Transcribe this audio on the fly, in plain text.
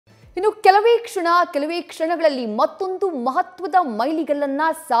ಇನ್ನು ಕೆಲವೇ ಕ್ಷಣಗಳಲ್ಲಿ ಮತ್ತೊಂದು ಮಹತ್ವದ ಮೈಲಿಗಲ್ಲನ್ನ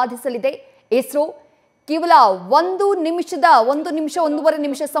ಸಾಧಿಸಲಿದೆ ಇಸ್ರೋ. ಕೇವಲ ಒಂದೂವರೆ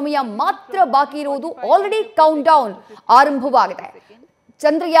ನಿಮಿಷ ಸಮಯ ಮಾತ್ರ ಬಾಕಿ ಇರುವುದು. ಆಲ್ರೆಡಿ ಕೌಂಟ್ ಡೌನ್ ಆರಂಭವಾಗಿದೆ.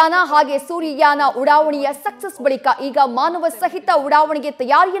 ಚಂದ್ರಯಾನ ಹಾಗೆ ಸೂರ್ಯಯಾನ ಉಡಾವಣೆಯ ಸಕ್ಸಸ್ ಬಳಿಕ ಈಗ ಮಾನವ ಸಹಿತ ಉಡಾವಣೆಗೆ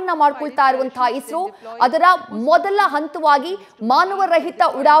ತಯಾರಿಯನ್ನ ಮಾಡಿಕೊಳ್ತಾ ಇರುವಂತಹ ಇಸ್ರೋ ಅದರ ಮೊದಲ ಹಂತವಾಗಿ ಮಾನವ ರಹಿತ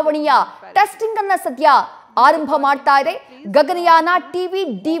ಉಡಾವಣೆಯ ಟೆಸ್ಟಿಂಗ್ ಅನ್ನ ಸದ್ಯ ಆರಂಭ ಮಾಡ್ತಾ ಇದೆ. Gaganyaan TV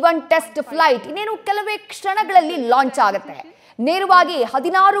D1 test flight ಇನ್ನೇನು ಕೆಲವೇ ಕ್ಷಣಗಳಲ್ಲಿ ಲಾಂಚ್ ಆಗುತ್ತೆ. ನೇರವಾಗಿ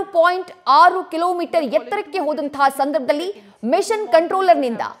 16.6 ಕಿಲೋಮೀಟರ್ ಎತ್ತರಕ್ಕೆ ಹೋದಂತಹ ಸಂದರ್ಭದಲ್ಲಿ ಮಿಷನ್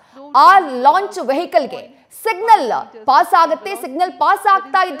ಕಂಟ್ರೋಲರ್ನಿಂದ ಆ ಲಾಂಚ್ ವೆಹಿಕಲ್ಗೆ ಸಿಗ್ನಲ್ ಪಾಸ್ ಆಗುತ್ತೆ. ಸಿಗ್ನಲ್ ಪಾಸ್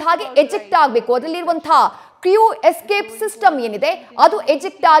ಆಗ್ತಾ ಇದ್ದ ಹಾಗೆ ಎಜೆಕ್ಟ್ ಆಗಬೇಕು. ಅದರಲ್ಲಿರುವಂತಹ ಕ್ರೂ ಎಸ್ಕೇಪ್ ಸಿಸ್ಟಮ್ ಏನಿದೆ ಅದು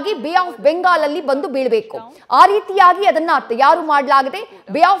ಎಜೆಕ್ಟ್ ಆಗಿ ಬೇ ಆಫ್ ಬೆಂಗಾಲ್ ಅಲ್ಲಿ ಬಂದು ಬೀಳಬೇಕು. ಆ ರೀತಿಯಾಗಿ ಅದನ್ನ ತಯಾರು ಮಾಡಲಾಗಿದೆ.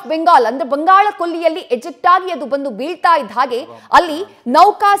 ಬೇ ಆಫ್ ಬೆಂಗಾಲ್ ಅಂದ್ರೆ ಬಂಗಾಳ ಕೊಲ್ಲಿಯಲ್ಲಿ ಎಜೆಕ್ಟ್ ಆಗಿ ಅದು ಬಂದು ಬೀಳ್ತಾ ಇದ್ದ ಹಾಗೆ ಅಲ್ಲಿ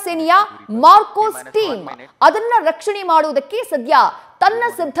ನೌಕಾ ಸೇನೆಯ ಮಾರ್ಕೋಸ್ ಟೀಮ್ ಅದನ್ನ ರಕ್ಷಣೆ ಮಾಡುವುದಕ್ಕೆ ಸದ್ಯ ತನ್ನ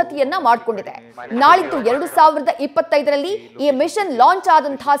ಸಿದ್ಧತೆಯನ್ನ ಮಾಡಿಕೊಂಡಿದೆ. ನಾಳಿದ್ದು 2025ರಲ್ಲಿ ಈ ಮಿಷನ್ ಲಾಂಚ್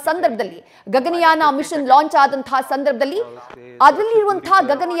ಆದಂತಹ ಸಂದರ್ಭದಲ್ಲಿ ಗಗನಯಾನ ಮಿಷನ್ ಲಾಂಚ್ ಆದಂತಹ ಸಂದರ್ಭದಲ್ಲಿ ಅದರಲ್ಲಿರುವಂತಹ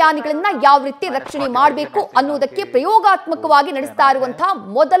ಗಗನಯಾನಿಗಳನ್ನ ಯಾವ ರೀತಿ ರಕ್ಷಣೆ ಮಾಡಬೇಕು ಅನ್ನೋದಕ್ಕೆ ಪ್ರಯೋಗಾತ್ಮಕವಾಗಿ ನಡೆಸ್ತಾ ಇರುವಂತಹ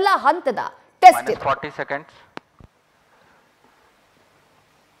ಮೊದಲ ಹಂತದ टेस्ट 40 सेकंड्स.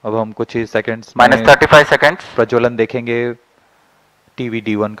 अब हम कुछ ही सेकंड्स -35 सेकंड्स प्रज्वलन देखेंगे टीवी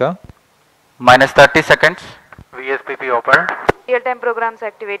D1 का. -30 seconds. VSPP open. Real time programs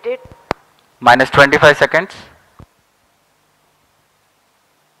activated. -25 seconds.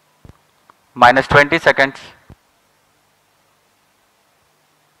 -20 seconds.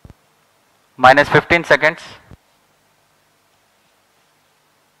 -15 seconds.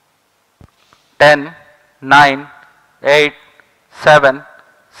 10, 9, 8, 7,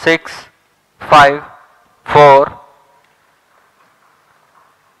 6, 5, 4.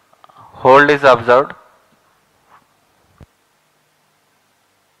 Hold is observed.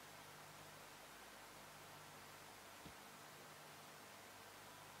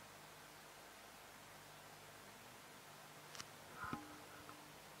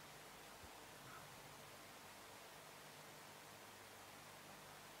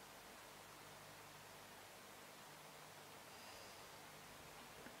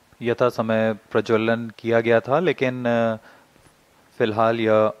 यथा समय प्रज्वलन किया गया था, लेकिन फिलहाल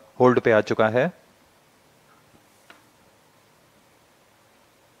यह होल्ड पे आ चुका है.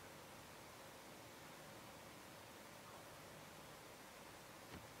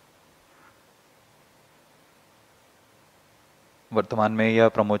 वर्तमान में यह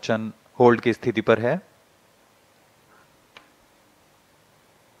प्रमोशन होल्ड की स्थिति पर है.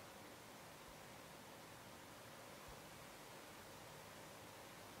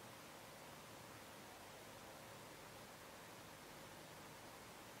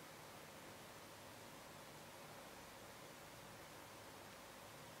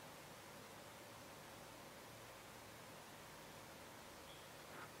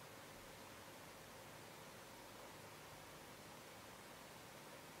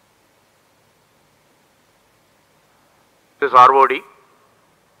 This ROD,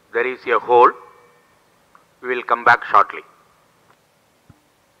 there is a hold. We will come back shortly.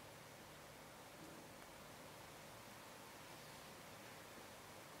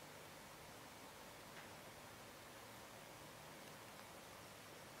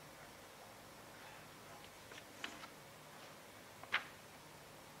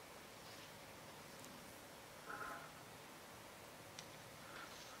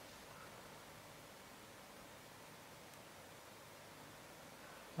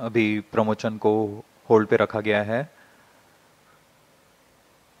 अभी प्रमोशन को होल्ड पे रखा गया है.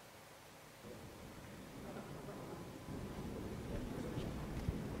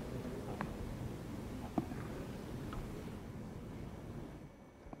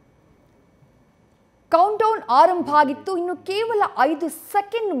 ಕೌಂಟ್ಡೌನ್ ಆರಂಭ ಆಗಿತ್ತು. ಇನ್ನು ಕೇವಲ 5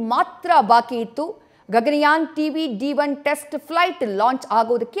 ಸೆಕೆಂಡ್ ಮಾತ್ರ ಬಾಕಿ ಇತ್ತು Gaganyaan TV D1 test flight launch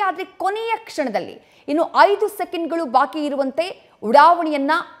ಆಗೋದಕ್ಕೆ. ಆದರೆ ಕೊನೆಯ ಕ್ಷಣದಲ್ಲಿ ಇನ್ನು 5 ಸೆಕೆಂಡ್ಗಳು ಬಾಕಿ ಇರುವಂತೆ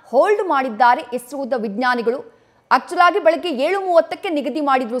ಉಡಾವಣೆಯನ್ನ ಹೋಲ್ಡ್ ಮಾಡಿದ್ದಾರೆ ಇಸ್ರೋದ ವಿಜ್ಞಾನಿಗಳು. ಆಕ್ಚುಲ್ ಆಗಿ ಬೆಳಗ್ಗೆ 7:30ಕ್ಕೆ ನಿಗದಿ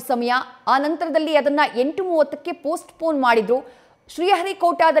ಮಾಡಿದ್ರು ಸಮಯ. ಆ ನಂತರದಲ್ಲಿ ಅದನ್ನ 8:30ಕ್ಕೆ ಪೋಸ್ಟ್ಪೋನ್ ಮಾಡಿದ್ರು.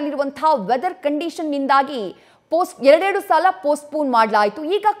 ಶ್ರೀಹರಿಕೋಟಾದಲ್ಲಿರುವಂತಹ ವೆದರ್ ಕಂಡೀಷನ್ನಿಂದಾಗಿ ಎರಡೆರಡು ಸಲ ಪೋಸ್ಟ್ಪೋನ್ ಮಾಡಲಾಯಿತು.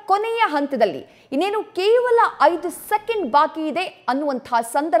 ಈಗ ಕೊನೆಯ ಹಂತದಲ್ಲಿ ಇನ್ನೇನು ಕೇವಲ 5 ಸೆಕೆಂಡ್ ಬಾಕಿ ಇದೆ ಅನ್ನುವಂತಹ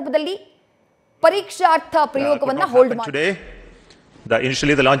ಸಂದರ್ಭದಲ್ಲಿ ಪರೀಕ್ಷಾರ್ಥ ಪ್ರಯೋಗವನ್ನ ಹೋಲ್ಡ್ ಮಾಡಿ.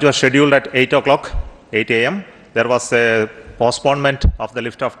 Initially the launch was scheduled at 8 a.m. There was a postponement of the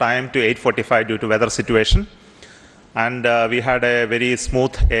lift-off time to 8:45 due to weather situation, and we had a very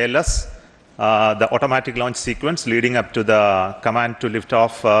smooth ALS the automatic launch sequence leading up to the command to lift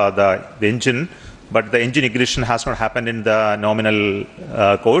off the engine, but the engine ignition has not happened in the nominal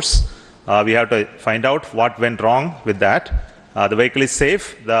course. We have to find out what went wrong with that. The vehicle is safe.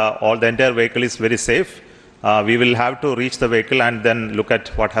 The entire vehicle is very safe. We will have to reach the vehicle and then look at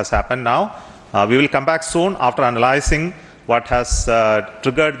what has happened now. We will come back soon after analyzing what has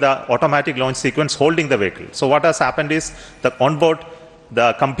triggered the automatic launch sequence holding the vehicle. So what has happened is the onboard, the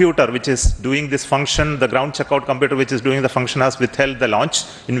computer which is doing this function, the ground checkout computer which is doing the function has withheld the launch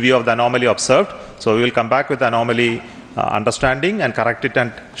in view of the anomaly observed. So we will come back with the anomaly understanding and correct it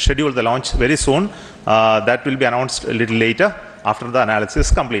and schedule the launch very soon. That will be announced a little later after the analysis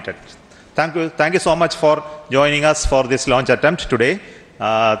is completed. Thank you so much for joining us for this launch attempt today.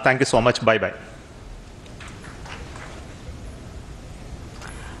 Thank you so much. Bye bye.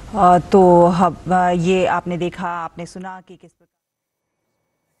 तो ये आपने देखा, आपने सुना कि किस प्रकार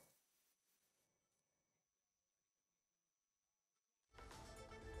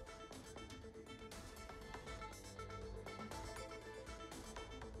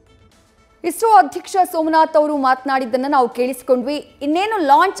ಇಸ್ರೋ ಅಧ್ಯಕ್ಷ ಸೋಮನಾಥ್ ಅವರು ಮಾತನಾಡಿದ್ದನ್ನು ನಾವು ಕೇಳಿಸಿಕೊಂಡ್ವಿ. ಇನ್ನೇನು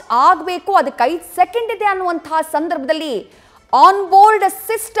ಲಾಂಚ್ ಆಗಬೇಕು, ಅದಕ್ಕೆ 5 ಸೆಕೆಂಡ್ ಇದೆ ಅನ್ನುವಂತಹ ಸಂದರ್ಭದಲ್ಲಿ ಆನ್ ಬೋರ್ಡ್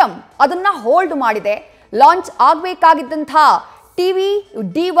ಸಿಸ್ಟಮ್ ಅದನ್ನ ಹೋಲ್ಡ್ ಮಾಡಿದೆ. Launch ಆಗಬೇಕಾಗಿದ್ದಂತಹ TV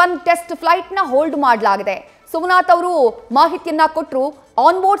D1 test flight ನ ಹೋಲ್ಡ್ ಮಾಡಲಾಗಿದೆ. ಸೋಮನಾಥ್ ಅವರು ಮಾಹಿತಿಯನ್ನ ಕೊಟ್ಟರು.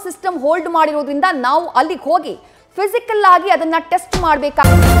 ಆನ್ ಬೋರ್ಡ್ ಸಿಸ್ಟಮ್ ಹೋಲ್ಡ್ ಮಾಡಿರೋದ್ರಿಂದ ನಾವು ಅಲ್ಲಿಗೆ ಹೋಗಿ ಫಿಸಿಕಲ್ ಆಗಿ ಅದನ್ನ ಟೆಸ್ಟ್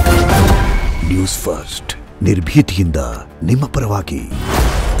ಮಾಡಬೇಕಾಗಿದೆ. ನ್ಯೂಸ್ ಫಸ್ಟ್ ನಿರ್ಭೀತಿಯಿಂದ ನಿಮ್ಮ ಪರವಾಗಿ.